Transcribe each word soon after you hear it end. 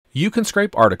You can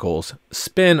scrape articles,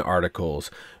 spin articles,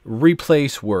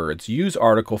 replace words, use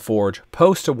Article Forge,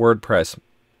 post to WordPress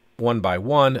one by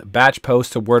one, batch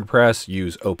post to WordPress,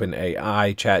 use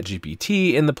OpenAI Chat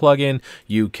GPT in the plugin.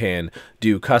 You can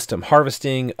do custom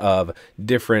harvesting of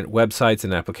different websites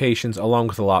and applications, along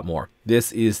with a lot more.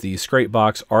 This is the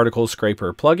Scrapebox Article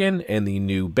Scraper Plugin and the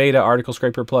new beta Article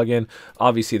Scraper Plugin.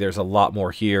 Obviously, there's a lot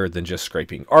more here than just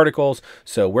scraping articles,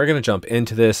 so we're going to jump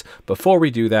into this. Before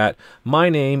we do that, my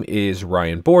name is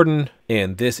Ryan Borden,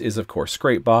 and this is, of course,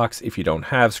 Scrapebox. If you don't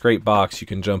have Scrapebox, you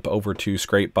can jump over to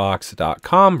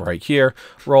scrapebox.com right here,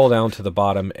 roll down to the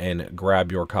bottom, and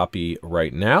grab your copy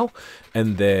right now.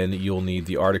 And then you'll need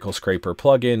the Article Scraper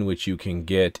plugin, which you can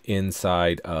get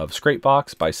inside of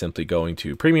Scrapebox by simply going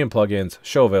to Premium Plugins,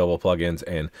 Show Available Plugins,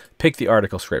 and pick the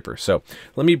Article Scraper. So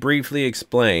let me briefly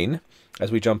explain,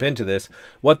 as we jump into this,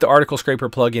 what the Article Scraper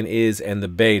plugin is and the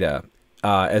beta.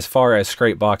 As far as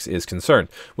Scrapebox is concerned.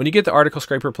 When you get the Article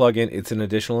Scraper plugin, it's an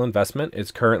additional investment.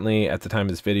 It's currently, at the time of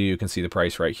this video, you can see the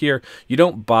price right here. You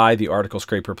don't buy the Article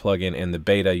Scraper plugin and the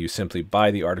beta. You simply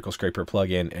buy the Article Scraper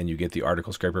plugin and you get the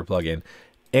Article Scraper plugin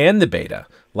and the beta.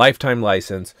 Lifetime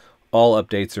license. All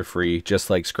updates are free, just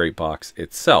like Scrapebox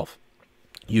itself.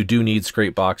 You do need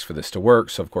Scrapebox for this to work,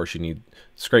 so of course you need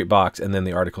Scrapebox and then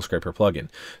the Article Scraper plugin.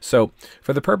 So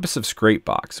for the purpose of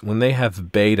Scrapebox, when they have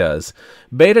betas,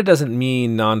 beta doesn't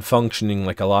mean non-functioning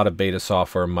like a lot of beta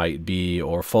software might be,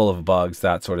 or full of bugs,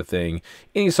 that sort of thing.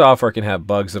 Any software can have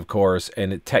bugs, of course,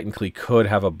 and it technically could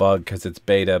have a bug because it's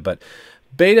beta, but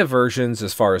beta versions,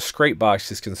 as far as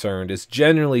Scrapebox is concerned, is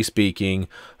generally speaking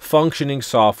functioning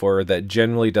software that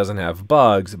generally doesn't have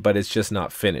bugs, but it's just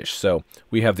not finished. So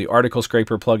we have the Article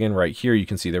Scraper plugin right here. You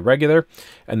can see the regular,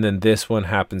 and then this one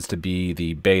happens to be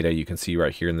the beta. You can see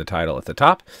right here in the title at the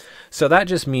top. So that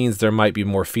just means there might be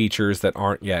more features that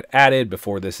aren't yet added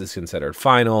before this is considered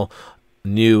final.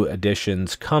 New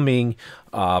additions coming.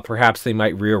 Perhaps they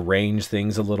might rearrange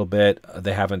things a little bit.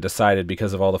 They haven't decided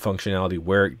because of all the functionality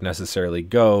where it necessarily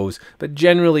goes, but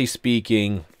generally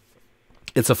speaking,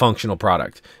 it's a functional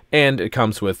product and it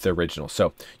comes with the original.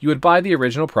 So you would buy the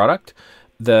original product,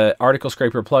 the Article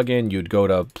Scraper plugin, you'd go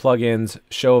to plugins,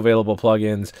 show available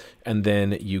plugins, and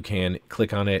then you can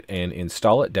click on it and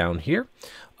install it down here.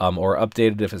 Or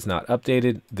update it if it's not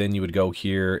updated. Then you would go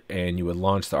here and you would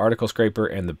launch the Article Scraper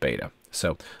and the beta.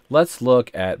 So let's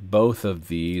look at both of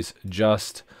these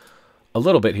just a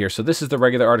little bit here. So this is the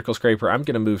regular Article Scraper. I'm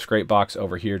going to move Scrapebox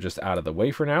over here just out of the way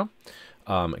for now,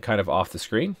 kind of off the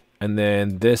screen. And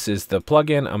then this is the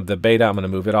plugin, the beta. I'm going to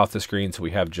move it off the screen so we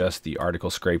have just the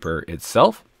Article Scraper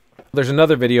itself. There's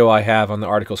another video I have on the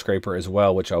Article Scraper as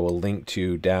well, which I will link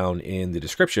to down in the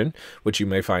description, which you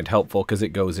may find helpful because it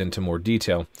goes into more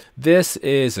detail. This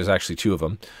is, there's actually two of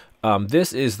them.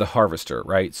 This is the harvester,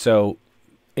 right? So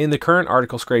in the current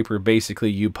Article Scraper, basically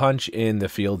you punch in the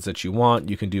fields that you want.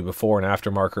 You can do before and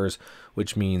after markers,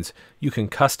 which means you can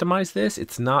customize this.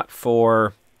 It's not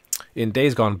for, in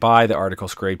days gone by, the article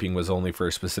scraping was only for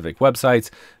specific websites.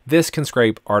 This can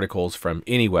scrape articles from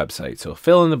any website. So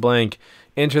fill in the blank,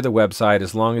 enter the website.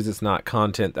 As long as it's not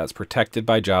content that's protected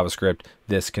by JavaScript,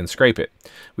 this can scrape it.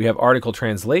 We have article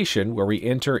translation, where we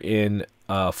enter in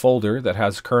a folder that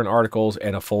has current articles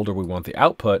and a folder we want the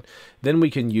output. Then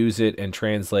we can use it and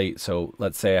translate. So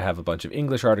let's say I have a bunch of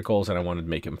English articles and I wanted to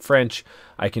make them French.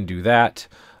 I can do that.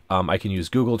 I can use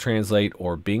Google Translate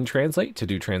or Bing Translate to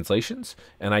do translations,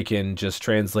 and I can just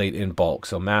translate in bulk.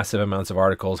 So massive amounts of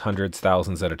articles, hundreds,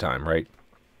 thousands at a time, right?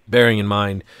 Bearing in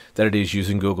mind that it is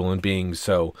using Google and Bing,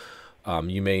 so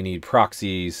you may need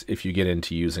proxies if you get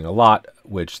into using a lot,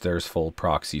 which there's full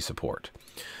proxy support.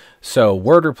 So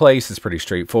word replace is pretty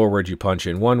straightforward. You punch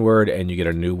in one word and you get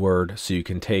a new word. So you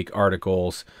can take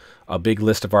articles, a big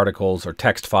list of articles or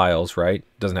text files, right?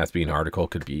 Doesn't have to be an article,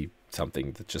 could be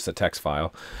something that's just a text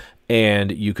file.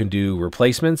 And you can do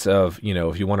replacements of, you know,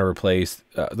 if you want to replace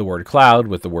the word cloud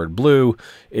with the word blue,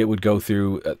 it would go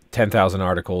through 10,000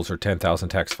 articles or 10,000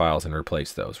 text files and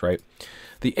replace those, right?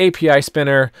 The API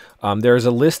spinner, there's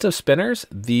a list of spinners.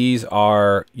 These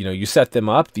are, you know, you set them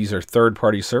up. These are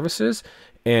third-party services,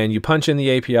 and you punch in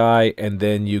the API, and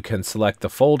then you can select the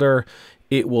folder.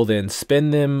 It will then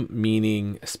spin them,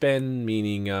 meaning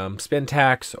spin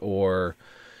tax, or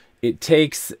it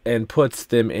takes and puts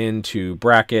them into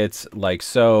brackets like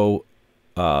so.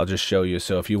 I'll just show you.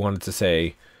 So if you wanted to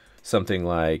say something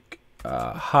like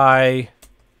hi,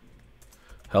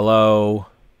 hello,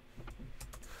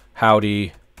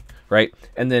 howdy, right?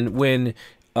 And then when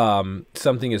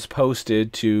something is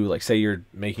posted to, like, say you're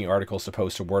making articles to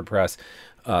post to WordPress,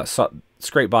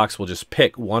 Scrapebox will just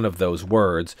pick one of those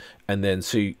words, and then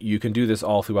so you can do this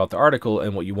all throughout the article,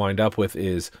 and what you wind up with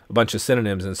is a bunch of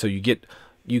synonyms, and so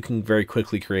you can very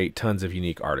quickly create tons of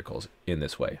unique articles in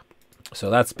this way. So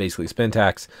that's basically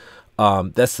Spintax.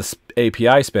 That's the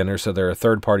API spinner, so there are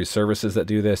third-party services that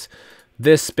do this.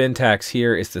 This Spintax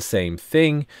here is the same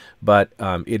thing, but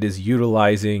it is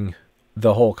utilizing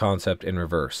the whole concept in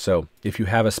reverse. So if you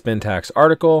have a Spintax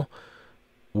article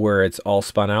where it's all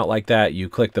spun out like that, you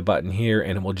click the button here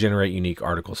and it will generate unique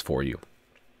articles for you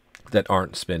that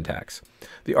aren't Spintax.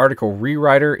 The article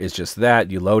rewriter is just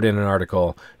that. You load in an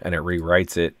article and it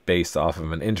rewrites it based off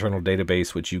of an internal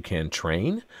database, which you can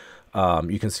train.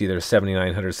 You can see there's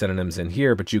 7,900 synonyms in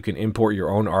here, but you can import your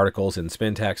own articles in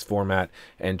Spintax format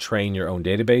and train your own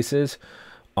databases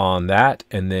on that,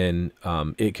 and then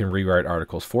it can rewrite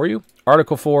articles for you.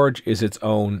 Article Forge is its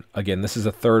own, again, this is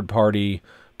a third-party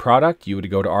product. You would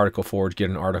go to Article Forge, get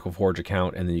an Article Forge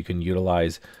account, and then you can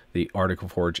utilize the Article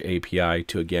Forge API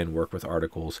to, again, work with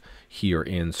articles here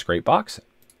in Scrapebox.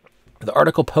 The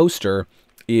article poster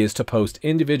is to post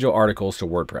individual articles to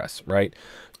WordPress, right?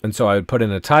 And so I would put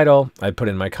in a title, I'd put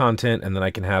in my content, and then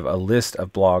I can have a list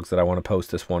of blogs that I want to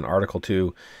post this one article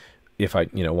to. If I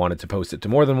wanted to post it to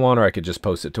more than one, or I could just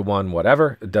post it to one,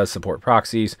 whatever. It does support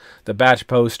proxies. The batch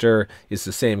poster is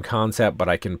the same concept, but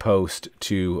I can post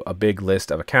to a big list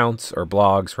of accounts or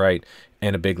blogs, right?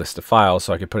 And a big list of files.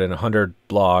 So I could put in 100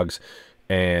 blogs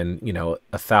and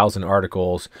 1,000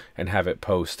 articles and have it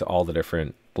post to all the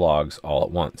different blogs all at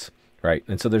once, right?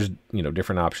 And so there's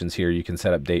different options here. You can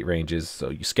set up date ranges, so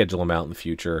you schedule them out in the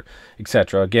future,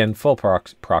 etc. Again, full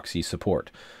proxy support.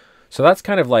 So that's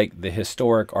kind of like the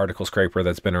historic article scraper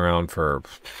that's been around for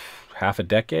half a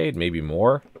decade, maybe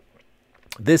more.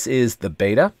 This is the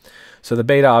beta. So the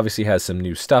beta obviously has some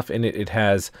new stuff in it. It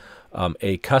has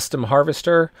a custom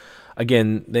harvester.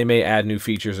 Again, they may add new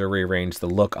features or rearrange the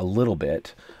look a little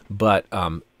bit, but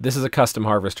this is a custom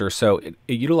harvester, so it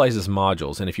utilizes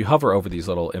modules. And if you hover over these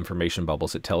little information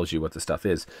bubbles, it tells you what the stuff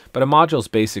is. But a module is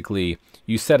basically,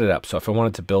 you set it up. So if I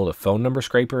wanted to build a phone number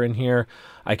scraper in here,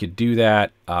 I could do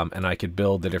that, and I could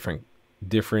build the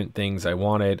different things I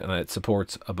wanted, and it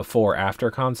supports a before-after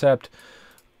concept,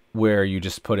 where you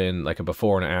just put in like a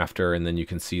before and after, and then you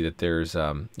can see that there's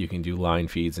you can do line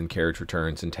feeds and carriage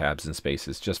returns and tabs and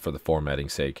spaces just for the formatting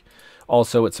sake.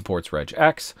 Also, it supports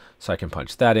regex, so I can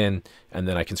punch that in, and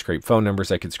then I can scrape phone numbers.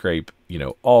 I can scrape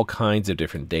all kinds of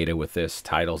different data with this,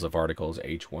 titles of articles,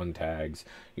 H1 tags,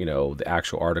 the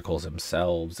actual articles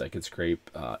themselves. I could scrape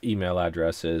email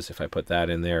addresses if I put that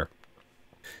in there.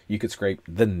 You could scrape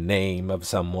the name of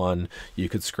someone. You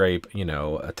could scrape,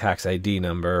 a tax ID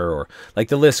number, or like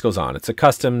the list goes on. It's a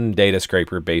custom data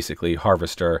scraper, basically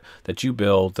harvester that you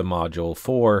build the module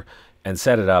for and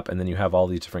set it up. And then you have all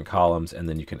these different columns, and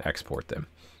then you can export them,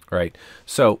 right?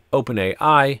 So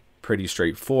OpenAI, pretty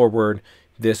straightforward.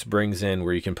 This brings in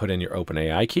where you can put in your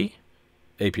OpenAI key,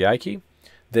 API key.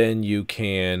 Then you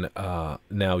can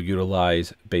now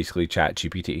utilize basically Chat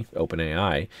GPT,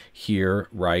 OpenAI, here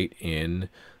right in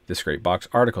the Scrapebox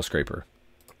Article Scraper.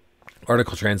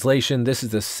 Article translation, this is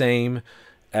the same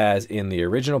as in the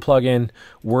original plugin.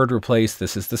 Word replace,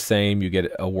 this is the same. You get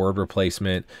a word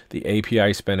replacement. The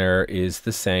API spinner is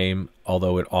the same,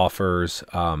 although it offers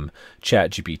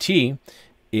Chat GPT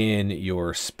in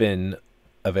your spin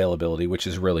availability, which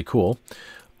is really cool.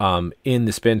 In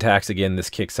the Spintax, again, this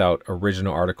kicks out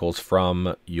original articles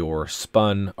from your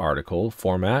spun article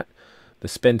format. The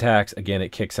Spintax, again,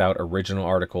 it kicks out original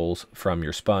articles from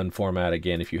your spun format.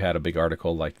 Again, if you had a big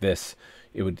article like this,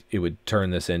 it would turn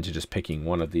this into just picking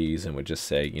one of these and would just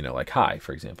say, like hi,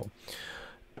 for example.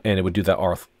 And it would do that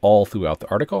all throughout the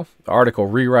article. The article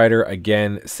rewriter,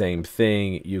 again, same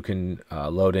thing. You can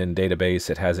load in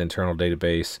database. It has internal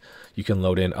database. You can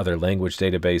load in other language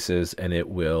databases, and it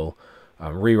will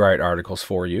rewrite articles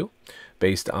for you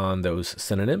based on those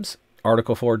synonyms.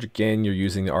 Article Forge, again, you're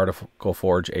using the Article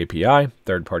Forge API,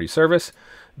 third-party service.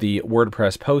 The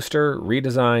WordPress poster,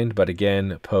 redesigned, but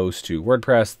again, post to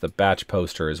WordPress. The batch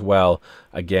poster as well,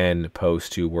 again,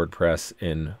 post to WordPress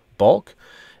in bulk.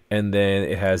 And then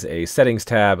it has a settings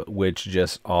tab, which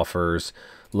just offers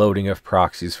loading of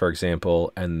proxies, for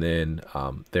example, and then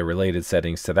the related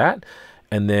settings to that.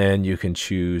 And then you can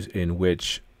choose in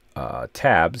which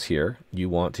tabs here you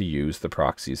want to use the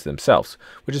proxies themselves,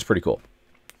 which is pretty cool.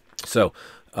 So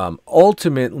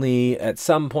ultimately, at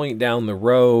some point down the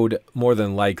road, more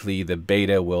than likely the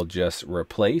beta will just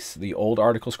replace the old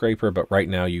article scraper, but right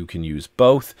now you can use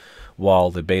both while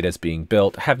the beta is being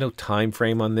built. I have no time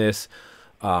frame on this.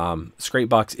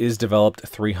 Scrapebox is developed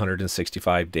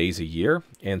 365 days a year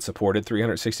and supported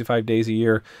 365 days a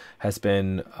year. Has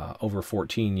been over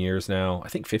 14 years now. I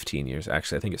think 15 years,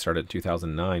 actually. I think it started in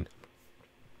 2009.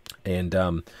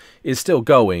 And is still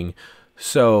going.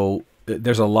 So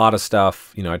there's a lot of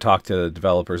stuff, I talked to the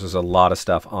developers, there's a lot of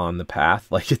stuff on the path.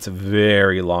 Like, it's a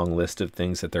very long list of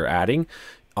things that they're adding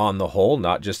on the whole,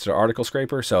 not just the article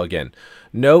scraper. So again,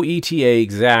 no ETA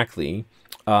exactly,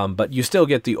 but you still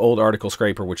get the old article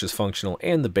scraper, which is functional,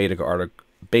 and the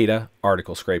beta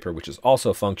article scraper, which is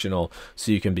also functional.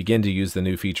 So you can begin to use the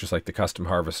new features like the custom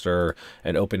harvester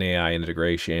and OpenAI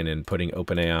integration, and putting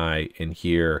OpenAI in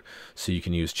here so you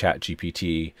can use Chat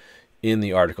GPT in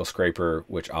the article scraper,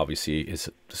 which obviously is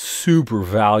a super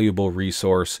valuable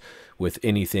resource with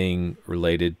anything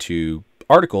related to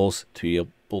articles, to be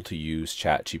able to use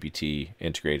Chat GPT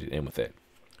integrated in with it.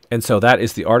 And so that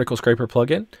is the Article Scraper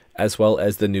plugin, as well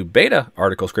as the new beta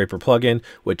Article Scraper plugin,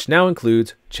 which now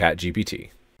includes Chat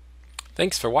GPT.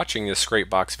 Thanks for watching this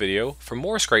Scrapebox video. For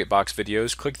more Scrapebox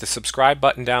videos, click the subscribe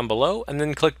button down below and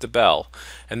then click the bell.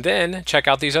 And then check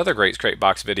out these other great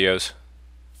Scrapebox videos.